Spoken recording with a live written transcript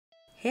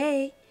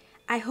Hey,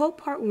 I hope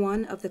part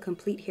 1 of the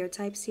Complete Hair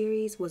Type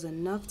series was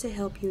enough to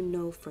help you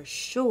know for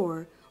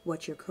sure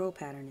what your curl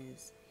pattern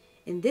is.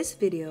 In this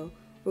video,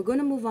 we're going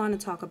to move on and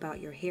talk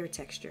about your hair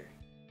texture.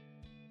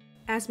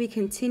 As we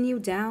continue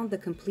down the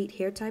Complete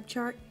Hair Type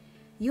chart,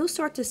 you'll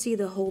start to see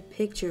the whole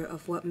picture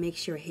of what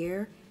makes your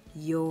hair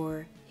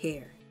your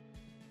hair.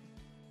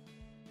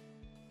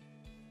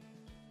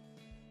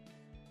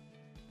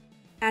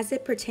 As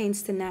it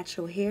pertains to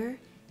natural hair,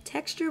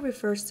 texture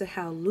refers to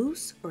how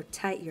loose or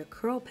tight your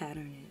curl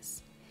pattern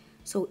is.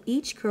 So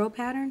each curl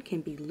pattern can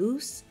be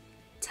loose,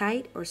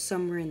 tight, or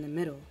somewhere in the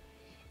middle.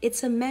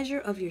 It's a measure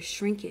of your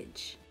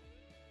shrinkage.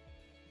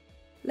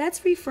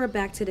 Let's refer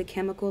back to the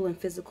chemical and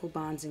physical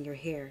bonds in your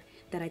hair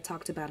that I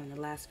talked about in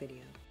the last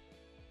video.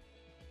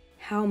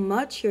 How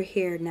much your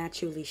hair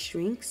naturally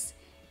shrinks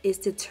is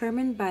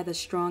determined by the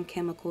strong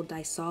chemical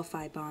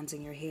disulfide bonds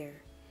in your hair.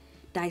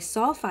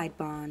 Disulfide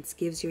bonds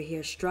gives your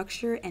hair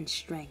structure and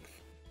strength.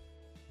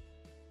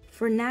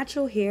 For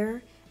natural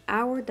hair,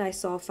 our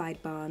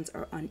disulfide bonds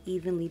are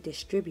unevenly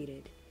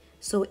distributed,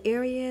 so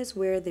areas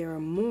where there are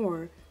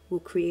more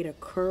will create a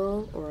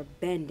curl or a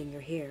bend in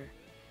your hair.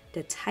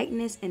 The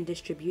tightness and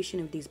distribution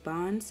of these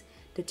bonds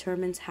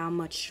determines how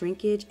much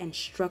shrinkage and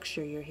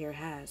structure your hair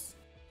has.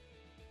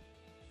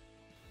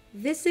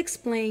 This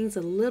explains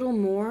a little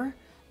more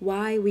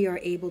why we are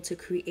able to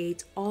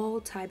create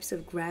all types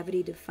of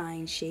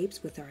gravity-defying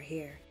shapes with our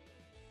hair.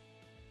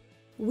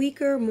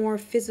 Weaker, more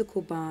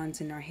physical bonds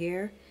in our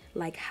hair,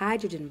 like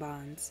hydrogen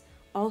bonds,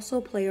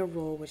 also play a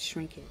role with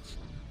shrinkage.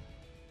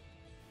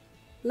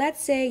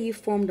 Let's say you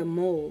formed a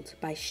mold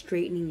by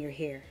straightening your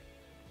hair,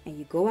 and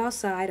you go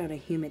outside on a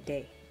humid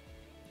day.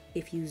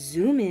 If you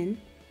zoom in,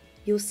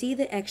 you'll see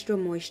the extra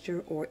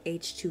moisture or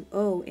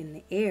H2O in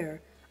the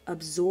air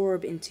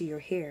absorb into your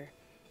hair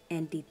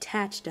and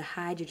detach the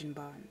hydrogen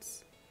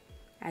bonds.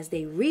 As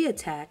they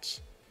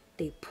reattach,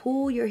 they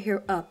pull your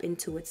hair up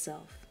into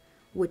itself,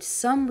 which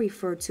some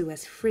refer to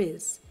as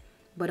frizz,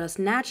 but us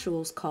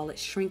naturals call it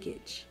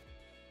shrinkage.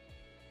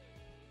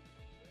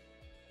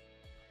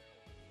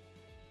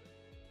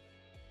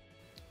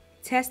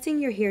 Testing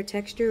your hair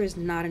texture is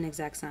not an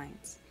exact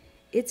science.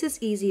 It's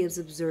as easy as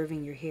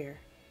observing your hair.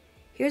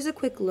 Here's a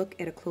quick look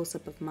at a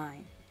close-up of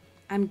mine.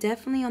 I'm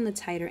definitely on the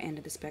tighter end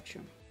of the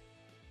spectrum.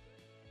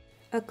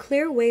 A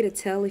clear way to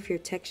tell if your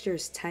texture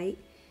is tight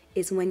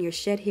is when your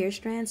shed hair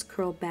strands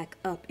curl back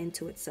up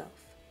into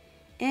itself.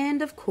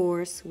 And of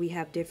course, we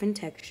have different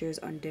textures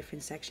on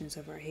different sections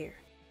of our hair.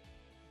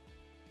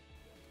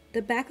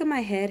 The back of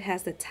my head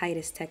has the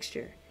tightest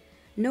texture.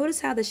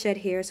 Notice how the shed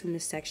hairs from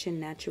this section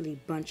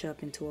naturally bunch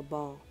up into a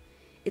ball.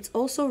 It's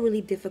also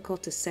really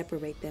difficult to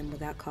separate them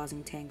without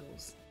causing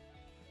tangles.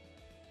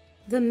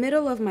 The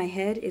middle of my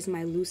head is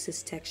my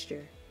loosest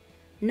texture.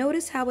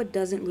 Notice how it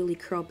doesn't really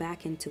curl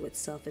back into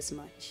itself as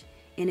much,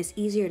 and it's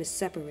easier to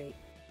separate.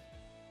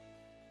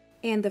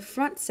 And the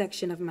front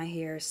section of my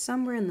hair is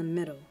somewhere in the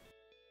middle.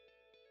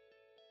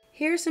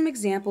 Here are some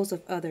examples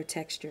of other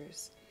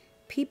textures.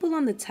 People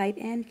on the tight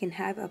end can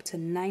have up to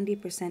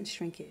 90%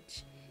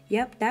 shrinkage.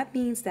 Yep, that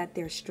means that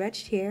their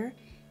stretched hair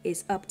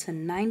is up to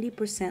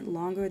 90%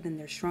 longer than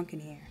their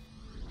shrunken hair.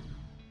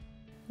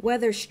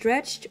 Whether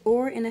stretched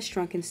or in a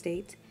shrunken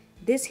state,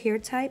 this hair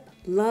type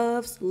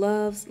loves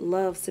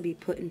to be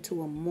put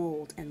into a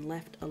mold and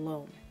left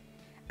alone.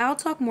 I'll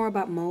talk more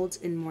about molds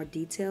in more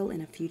detail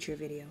in a future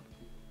video.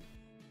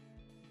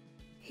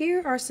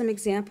 Here are some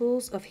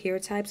examples of hair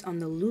types on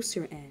the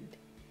looser end.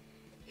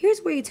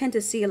 Here's where you tend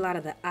to see a lot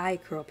of the I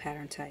curl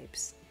pattern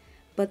types.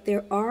 But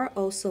there are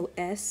also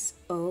S,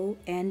 O,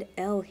 and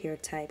L hair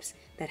types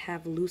that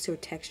have looser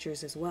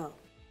textures as well.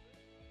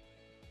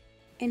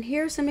 And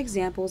here are some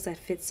examples that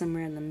fit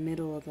somewhere in the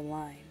middle of the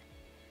line.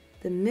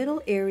 The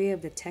middle area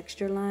of the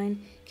texture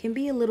line can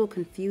be a little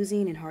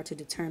confusing and hard to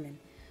determine,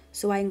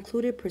 so I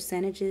included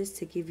percentages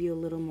to give you a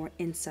little more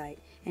insight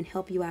and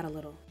help you out a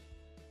little.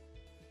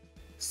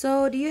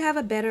 So, do you have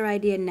a better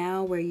idea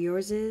now where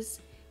yours is?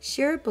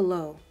 Share it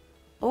below.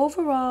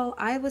 Overall,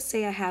 I would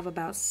say I have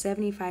about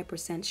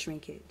 75%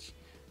 shrinkage.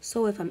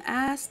 So if I'm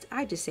asked,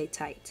 I just say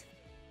tight.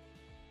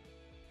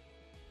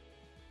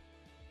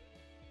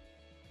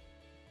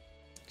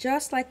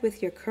 Just like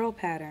with your curl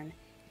pattern,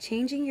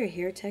 changing your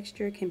hair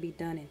texture can be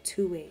done in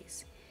two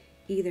ways.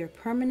 Either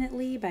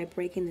permanently by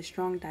breaking the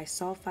strong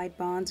disulfide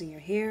bonds in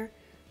your hair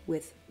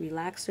with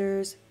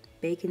relaxers,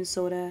 baking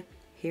soda,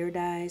 hair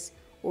dyes,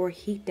 or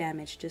heat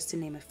damage, just to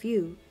name a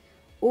few,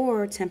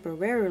 or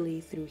temporarily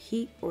through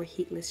heat or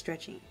heatless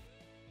stretching.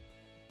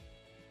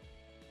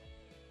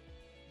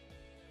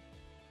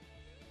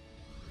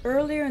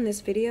 Earlier in this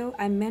video,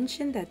 I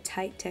mentioned that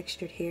tight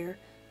textured hair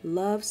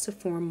loves to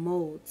form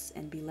molds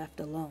and be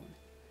left alone.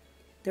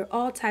 There are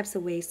all types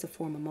of ways to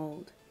form a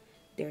mold.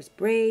 There's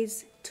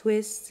braids,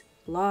 twists,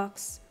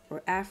 locks,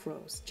 or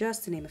afros,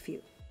 just to name a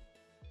few.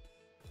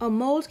 A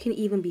mold can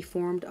even be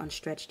formed on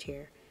stretched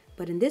hair,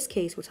 but in this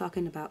case, we're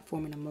talking about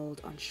forming a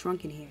mold on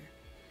shrunken hair.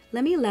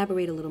 Let me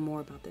elaborate a little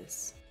more about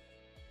this.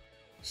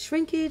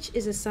 Shrinkage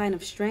is a sign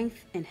of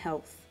strength and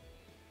health.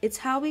 It's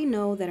how we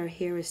know that our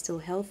hair is still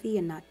healthy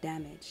and not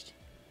damaged.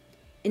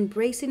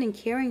 Embracing and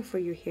caring for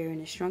your hair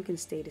in a shrunken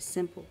state is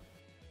simple.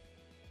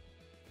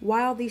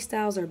 While these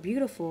styles are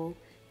beautiful,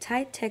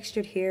 tight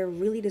textured hair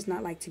really does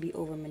not like to be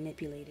over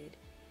manipulated.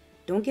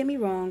 Don't get me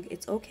wrong,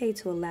 it's okay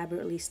to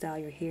elaborately style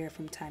your hair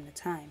from time to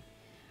time,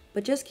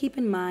 but just keep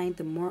in mind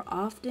the more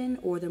often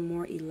or the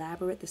more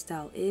elaborate the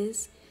style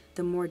is,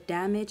 the more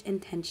damage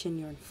and tension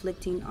you're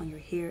inflicting on your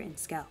hair and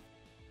scalp.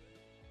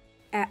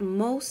 At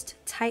most,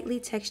 tightly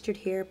textured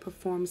hair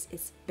performs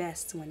its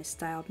best when it's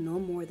styled no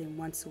more than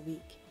once a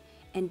week,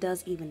 and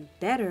does even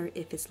better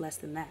if it's less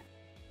than that.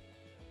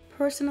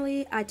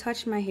 Personally, I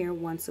touch my hair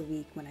once a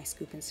week when I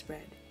scoop and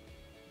spread,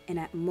 and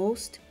at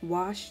most,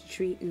 wash,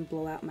 treat, and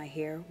blow out my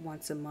hair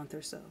once a month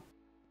or so.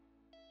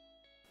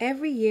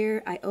 Every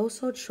year, I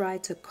also try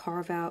to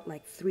carve out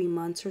like 3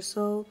 months or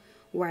so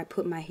where I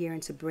put my hair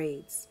into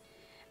braids.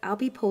 I'll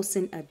be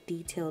posting a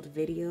detailed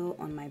video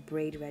on my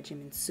braid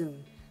regimen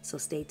soon, so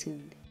stay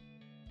tuned.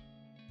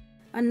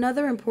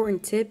 Another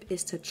important tip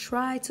is to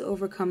try to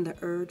overcome the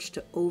urge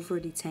to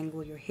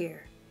over-detangle your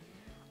hair.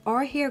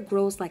 Our hair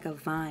grows like a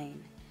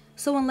vine,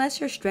 so unless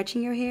you're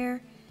stretching your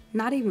hair,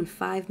 not even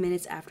 5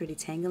 minutes after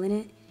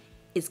detangling it,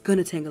 it's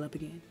gonna tangle up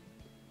again.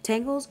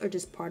 Tangles are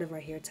just part of our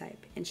hair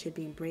type and should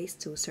be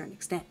embraced to a certain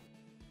extent.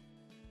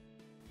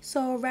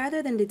 So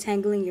rather than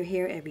detangling your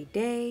hair every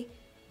day,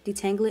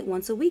 detangle it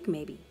once a week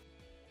maybe.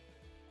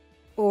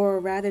 Or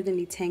rather than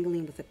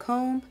detangling with a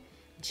comb,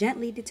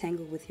 gently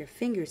detangle with your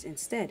fingers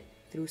instead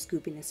through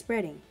scooping and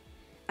spreading.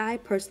 I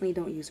personally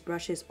don't use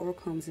brushes or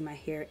combs in my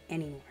hair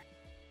anymore.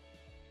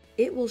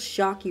 It will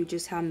shock you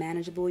just how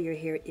manageable your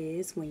hair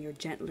is when you're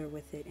gentler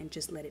with it and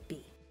just let it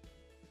be.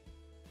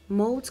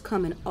 Molds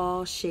come in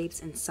all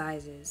shapes and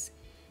sizes.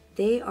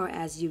 They are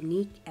as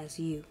unique as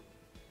you.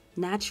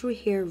 Natural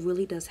hair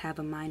really does have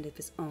a mind of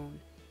its own.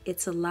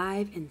 It's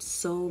alive in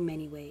so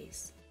many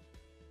ways.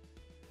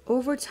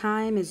 Over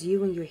time, as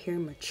you and your hair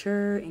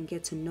mature and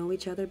get to know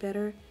each other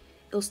better,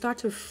 it'll start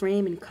to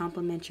frame and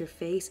complement your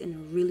face in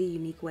a really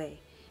unique way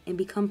and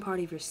become part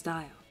of your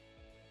style.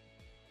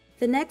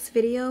 The next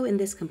video in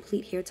this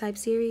complete hair type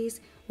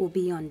series will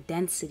be on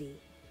density,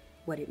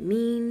 what it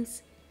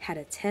means, how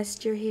to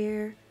test your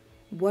hair,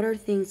 what are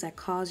things that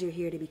cause your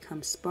hair to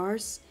become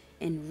sparse,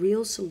 and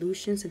real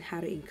solutions on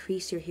how to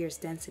increase your hair's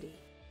density.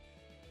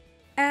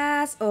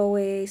 As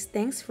always,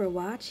 thanks for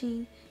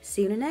watching.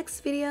 See you in the next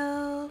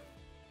video.